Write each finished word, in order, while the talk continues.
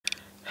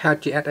how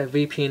to add a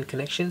VPN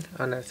connection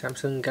on a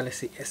Samsung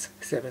Galaxy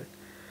S7.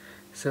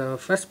 So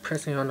first,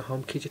 pressing on the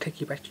home key to take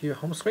you back to your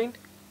home screen.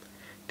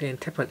 Then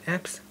tap on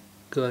apps,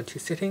 go into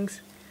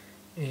settings,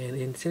 and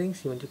in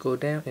settings you want to go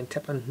down and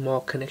tap on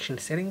more connection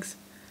settings,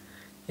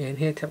 and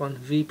here tap on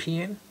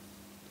VPN,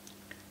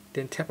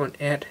 then tap on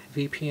add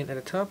VPN at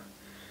the top.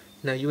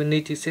 Now you will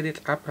need to set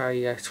it up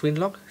a swing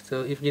lock.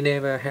 So if you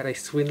never had a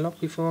swing lock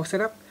before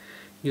set up,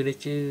 you need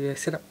to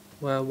set up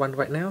one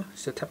right now.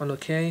 So tap on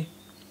OK,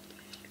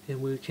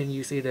 and we can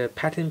use either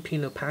pattern,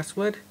 pin, or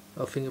password,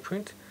 or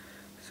fingerprint.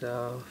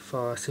 So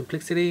for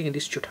simplicity in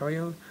this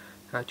tutorial,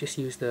 I'll just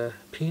use the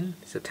pin.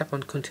 So tap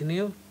on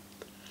continue,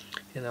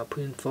 and I'll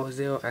put in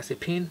 40 as a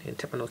pin, and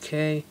tap on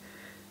OK,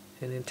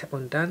 and then tap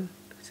on done.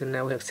 So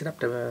now we have set up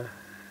the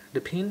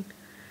pin.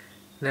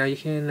 Now you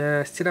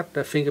can set up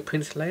the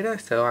fingerprints later,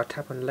 so I'll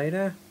tap on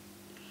later,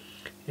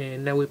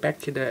 and now we're back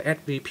to the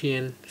add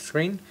VPN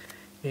screen,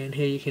 and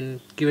here you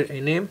can give it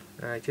a name.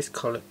 I just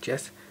call it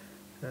just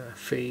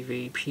free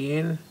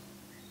VPN,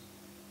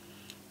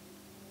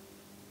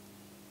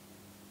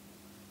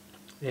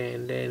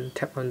 and then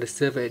tap on the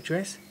server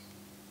address.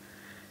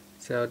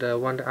 So the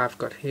one that I've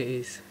got here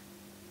is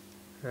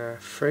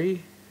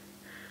free,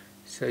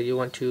 so you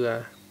want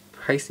to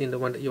paste in the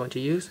one that you want to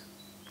use,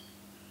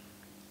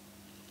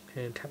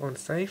 and tap on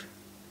save.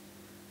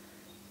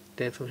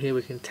 Then from here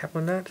we can tap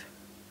on that,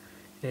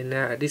 and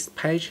now at this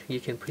page you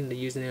can put in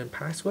the username and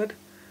password.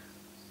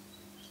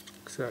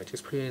 So I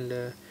just put in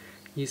the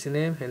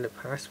username, and the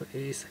password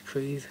is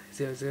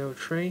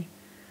 3003,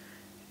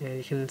 and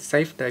you can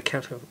save the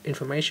account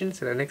information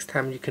so the next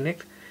time you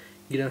connect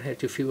you don't have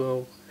to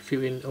fill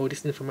in all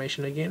this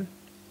information again.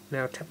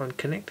 Now tap on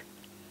connect,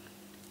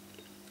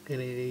 and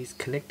it is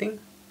connecting.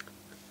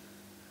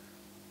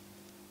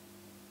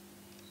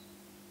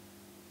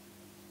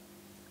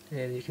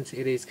 And you can see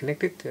it is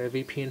connected to a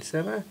VPN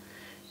server,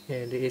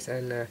 and there is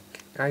an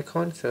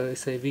icon, so it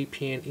says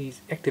VPN is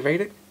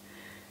activated.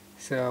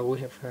 So we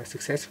have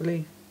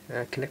successfully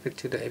connected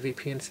to the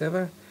VPN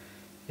server,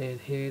 and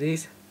here it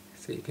is,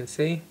 so you can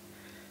see.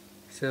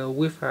 So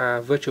with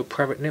a virtual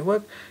private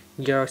network,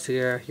 your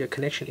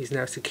connection is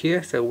now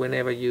secure, so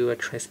whenever you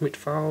transmit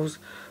files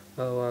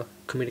or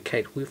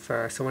communicate with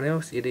someone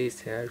else, it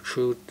is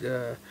through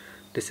the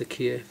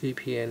secure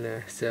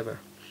VPN server.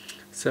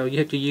 So you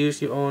have to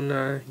use your own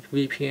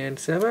VPN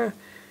server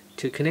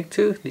to connect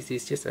to. This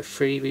is just a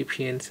free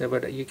VPN server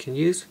that you can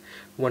use,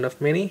 one of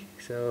many.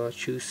 So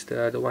choose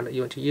the one that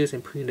you want to use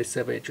and put in the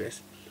server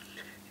address.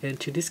 And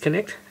to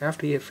disconnect,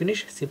 after you have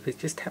finished, simply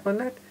just tap on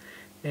that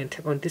and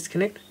tap on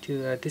disconnect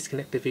to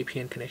disconnect the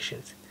VPN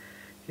connections.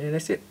 And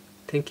that's it.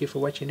 Thank you for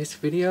watching this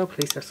video.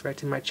 Please subscribe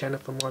to my channel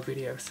for more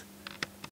videos.